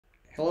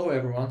Hello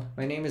everyone,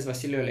 my name is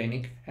Vasily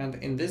Olenik, and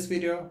in this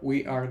video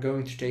we are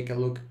going to take a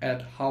look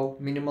at how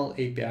minimal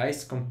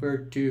APIs compare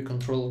to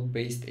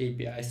controller-based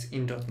APIs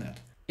in .NET.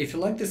 If you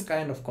like this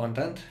kind of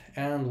content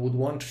and would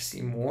want to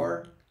see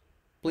more,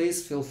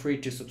 please feel free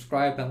to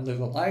subscribe and leave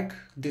a like.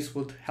 This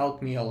would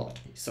help me a lot.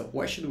 So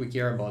why should we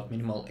care about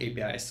minimal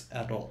APIs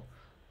at all?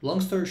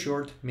 Long story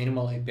short,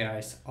 minimal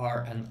APIs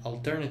are an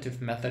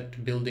alternative method to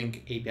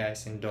building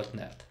APIs in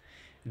 .NET.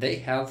 They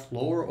have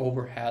lower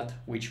overhead,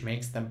 which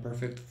makes them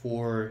perfect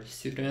for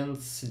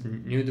students,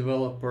 new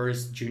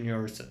developers,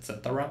 juniors,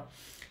 etc.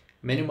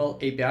 Minimal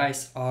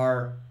APIs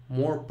are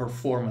more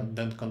performant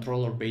than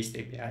controller-based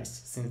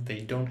APIs since they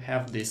don't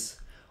have this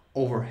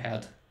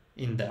overhead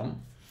in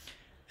them,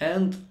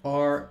 and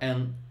are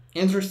an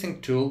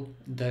interesting tool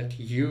that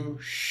you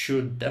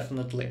should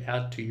definitely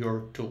add to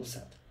your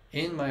toolset.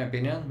 In my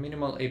opinion,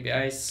 minimal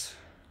APIs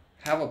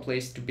have a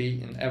place to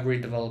be in every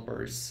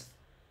developer's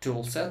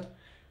toolset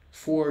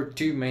for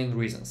two main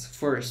reasons.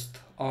 First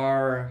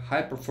are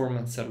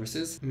high-performance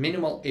services.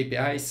 Minimal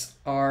APIs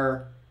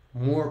are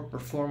more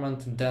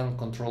performant than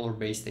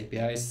controller-based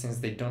APIs since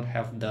they don't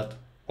have that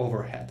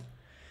overhead,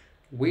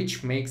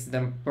 which makes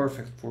them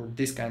perfect for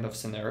this kind of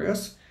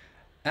scenarios.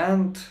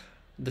 And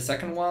the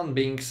second one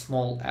being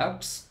small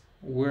apps,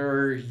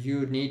 where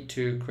you need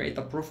to create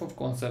a proof of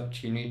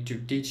concept, you need to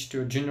teach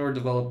to a junior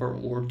developer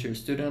or to a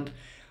student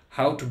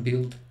how to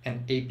build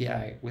an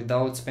API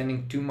without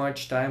spending too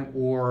much time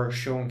or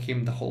showing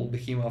him the whole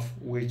behemoth,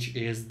 which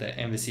is the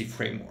MVC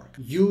framework.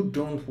 You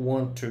don't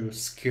want to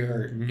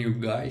scare new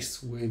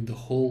guys with the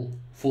whole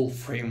full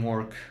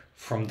framework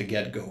from the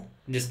get-go.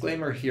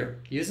 Disclaimer here,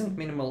 using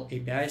minimal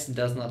APIs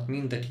does not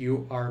mean that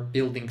you are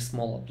building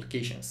small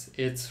applications.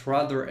 It's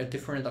rather a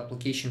different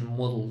application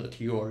model that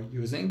you are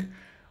using,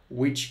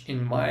 which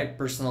in my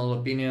personal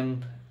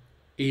opinion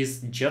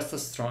is just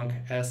as strong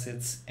as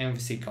its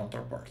MVC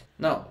counterpart.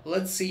 Now,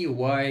 let's see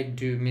why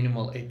do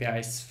minimal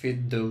APIs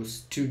fit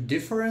those two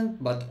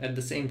different but at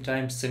the same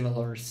time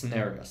similar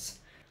scenarios.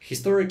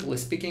 Historically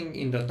speaking,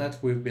 in .NET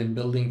we've been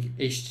building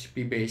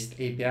HTTP-based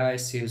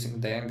APIs using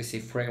the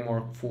MVC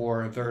framework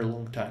for a very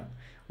long time.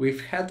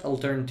 We've had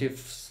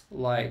alternatives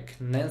like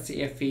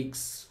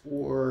NancyFX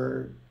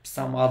or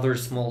some other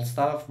small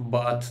stuff,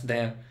 but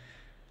the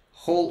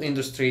whole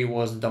industry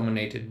was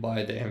dominated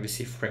by the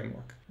MVC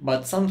framework.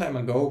 But some time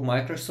ago,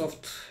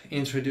 Microsoft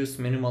introduced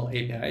minimal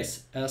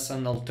APIs as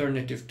an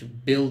alternative to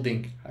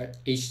building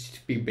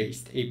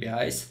HTTP-based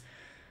APIs,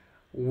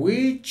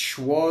 which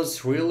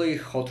was really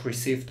hot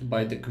received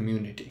by the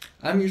community.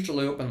 I'm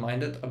usually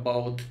open-minded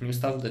about new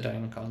stuff that I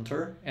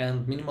encounter,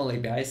 and minimal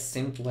APIs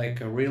seemed like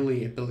a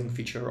really appealing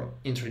feature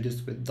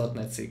introduced with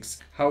 .NET 6.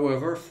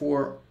 However,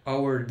 for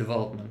our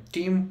development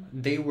team,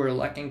 they were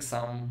lacking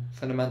some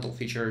fundamental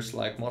features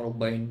like model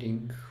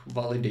binding,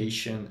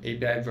 validation,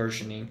 API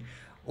versioning,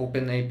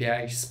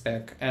 OpenAPI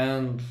spec,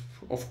 and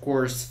of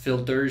course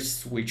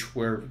filters, which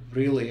were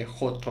really a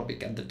hot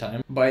topic at the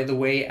time. By the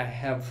way, I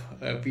have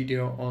a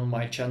video on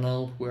my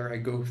channel where I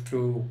go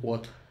through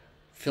what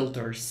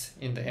filters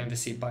in the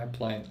MVC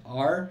pipeline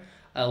are.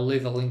 I'll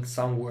leave a link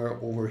somewhere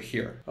over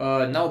here.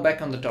 Now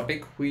back on the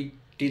topic, we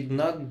did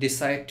not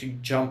decide to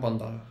jump on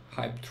the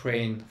hype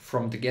train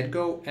from the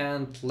get-go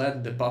and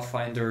let the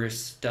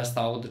pathfinders test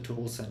out the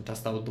tools and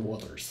test out the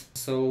waters.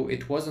 So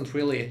it wasn't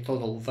really a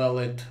total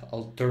valid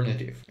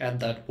alternative at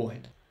that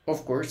point.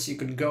 Of course, you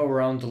could go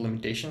around the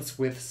limitations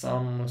with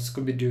some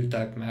Scooby-Doo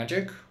type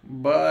magic,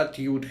 but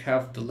you would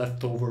have the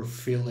leftover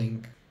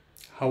feeling.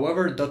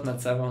 However,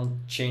 .NET 7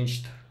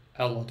 changed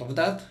a lot of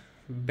that.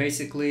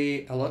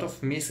 Basically, a lot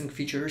of missing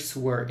features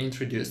were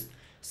introduced.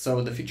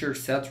 So the feature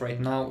set right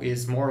now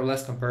is more or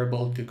less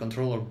comparable to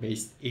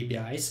controller-based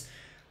APIs.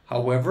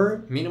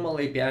 However, minimal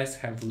APIs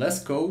have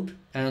less code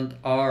and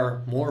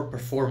are more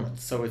performant,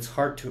 so it's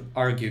hard to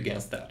argue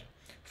against that.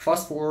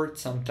 Fast forward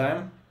some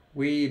time,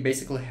 we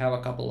basically have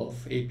a couple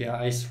of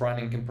APIs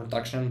running in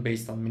production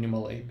based on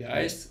minimal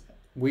APIs,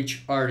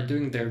 which are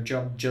doing their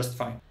job just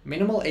fine.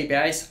 Minimal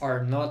APIs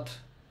are not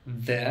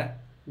the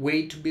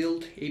way to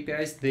build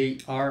APIs, they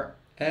are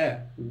a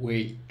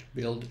way to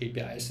build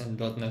APIs in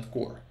 .NET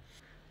Core.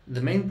 The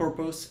main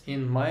purpose,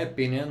 in my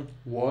opinion,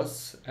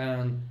 was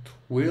and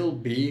will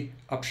be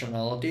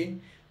optionality,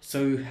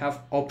 so you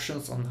have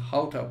options on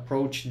how to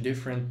approach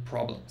different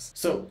problems.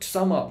 So to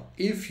sum up,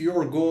 if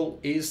your goal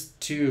is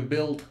to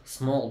build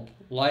small,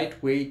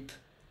 lightweight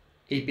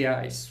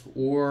APIs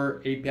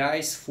or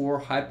APIs for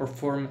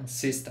high-performance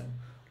system,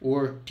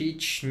 or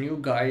teach new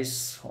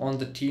guys on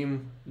the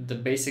team the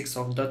basics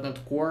of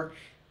 .NET Core,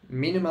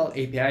 minimal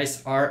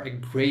APIs are a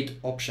great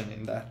option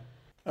in that.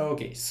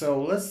 Okay,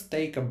 so let's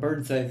take a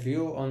bird's eye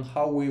view on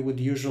how we would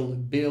usually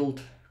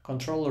build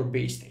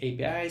controller-based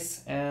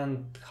APIs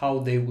and how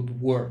they would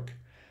work.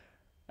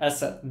 As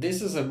said, this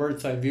is a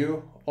bird's eye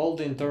view. All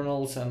the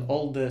internals and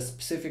all the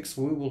specifics,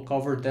 we will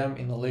cover them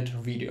in a later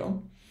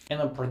video. In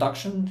a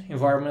production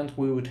environment,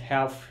 we would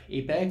have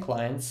API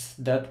clients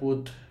that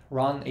would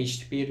run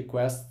HTTP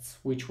requests,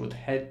 which would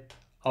hit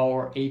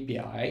our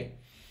API.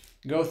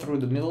 go through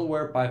the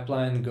middleware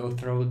pipeline, go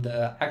through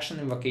the action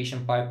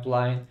invocation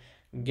pipeline,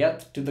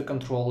 get to the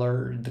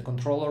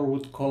controller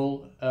would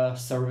call a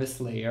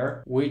service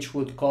layer, which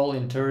would call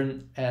in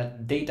turn a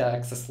data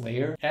access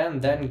layer,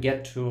 and then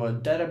get to a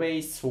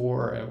database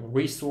or a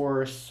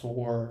resource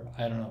or,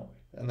 I don't know,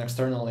 an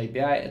external API,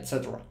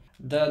 etc.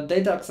 The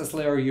data access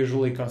layer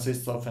usually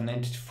consists of an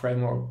entity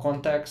framework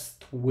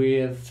context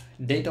with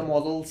data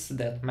models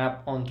that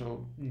map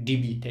onto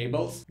DB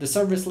tables. The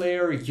service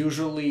layer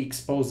usually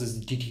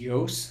exposes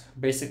DTOs.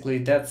 Basically,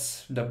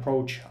 that's the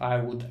approach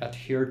I would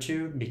adhere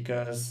to,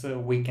 because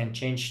we can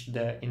change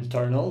the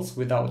internals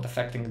without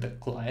affecting the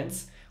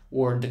clients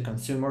or the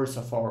consumers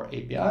of our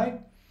API,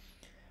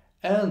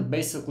 and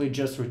basically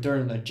just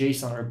return a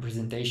JSON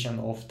representation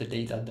of the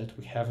data that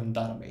we have in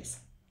database.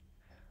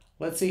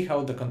 Let's see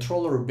how the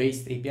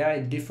controller-based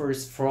API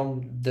differs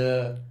from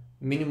the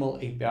minimal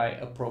API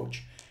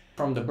approach.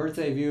 From the bird's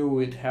eye view,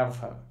 we'd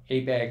have an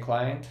API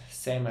client,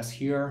 same as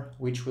here,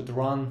 which would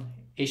run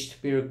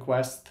HTTP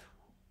request,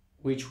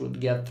 which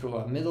would get through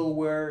a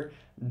middleware,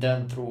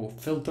 then through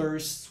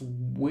filters,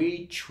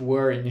 which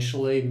were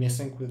initially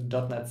missing with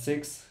 .NET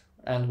 6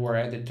 and were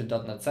added to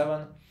 .NET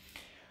 7.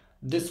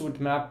 This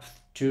would map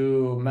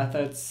to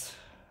methods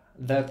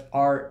that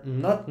are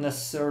not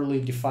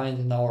necessarily defined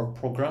in our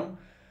program.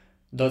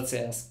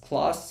 .cs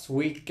class,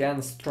 we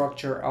can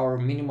structure our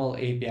minimal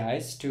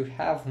APIs to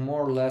have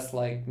more or less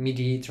like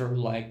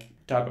mediator-like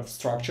type of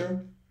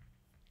structure,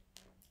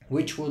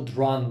 which would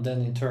run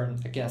then in turn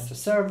against a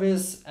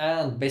service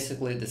and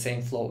basically the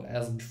same flow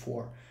as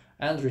before,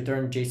 and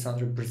return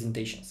JSON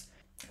representations.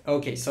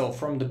 Okay, so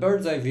from the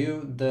bird's eye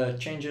view, the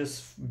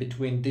changes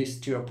between these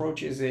two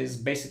approaches is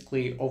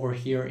basically over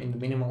here in the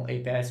minimal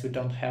APIs, we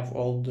don't have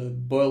all the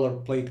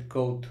boilerplate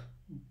code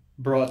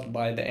brought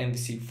by the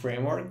MVC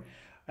framework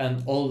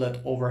and all that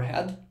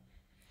overhead.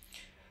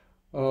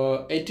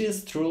 It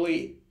is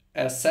truly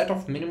a set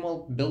of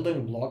minimal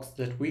building blocks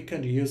that we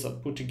could use or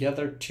put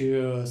together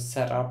to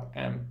set up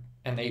an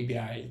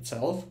API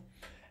itself.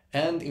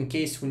 And in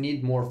case we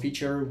need more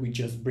feature, we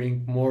just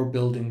bring more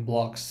building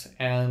blocks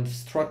and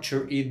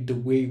structure it the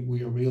way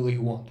we really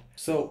want.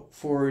 So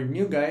for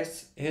new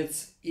guys,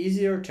 it's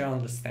easier to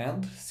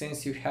understand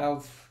since you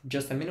have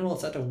just a minimal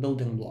set of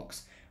building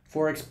blocks.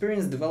 For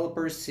experienced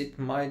developers, it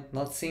might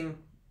not seem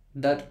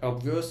that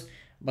obvious,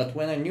 but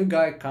when a new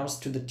guy comes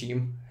to the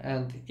team,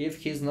 and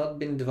if he's not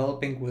been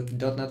developing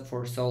with .NET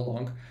for so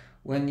long,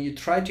 when you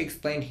try to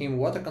explain him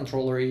what a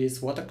controller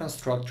is, what a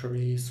constructor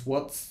is,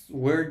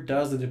 where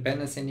does the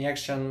dependency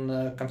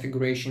injection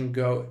configuration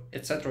go,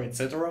 etc.,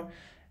 etc.,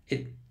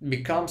 it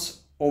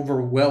becomes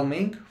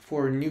overwhelming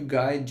for a new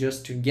guy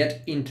just to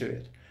get into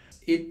it.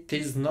 It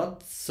is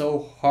not so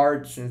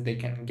hard since they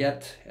can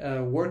get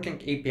a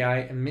working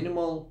API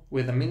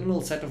with a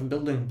minimal set of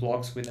building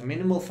blocks with a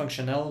minimal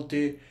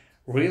functionality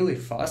really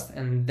fast,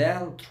 and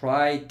then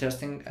try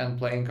testing and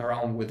playing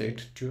around with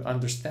it to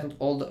understand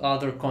all the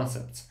other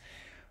concepts.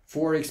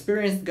 For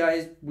experienced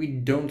guys, we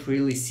don't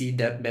really see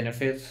that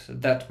benefit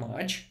that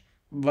much,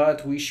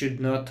 but we should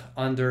not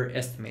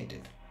underestimate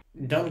it.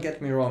 Don't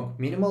get me wrong,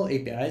 minimal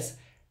APIs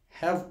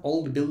have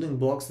all the building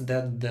blocks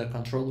that the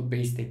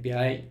controller-based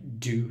API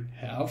do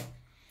have.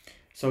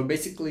 So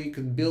basically you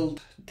could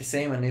build the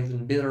same and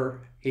even better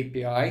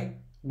API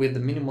with the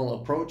minimal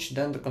approach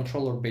than the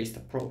controller-based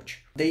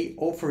approach. They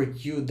offer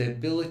you the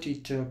ability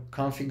to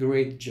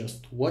configure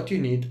just what you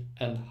need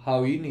and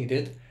how you need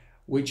it,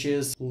 which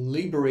is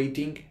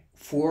liberating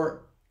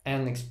for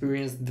an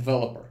experienced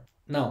developer.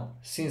 Now,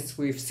 since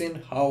we've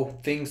seen how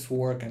things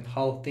work and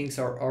how things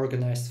are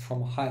organized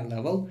from a high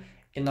level,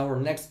 in our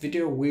next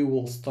video we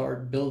will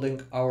start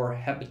building our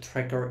habit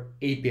tracker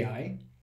API.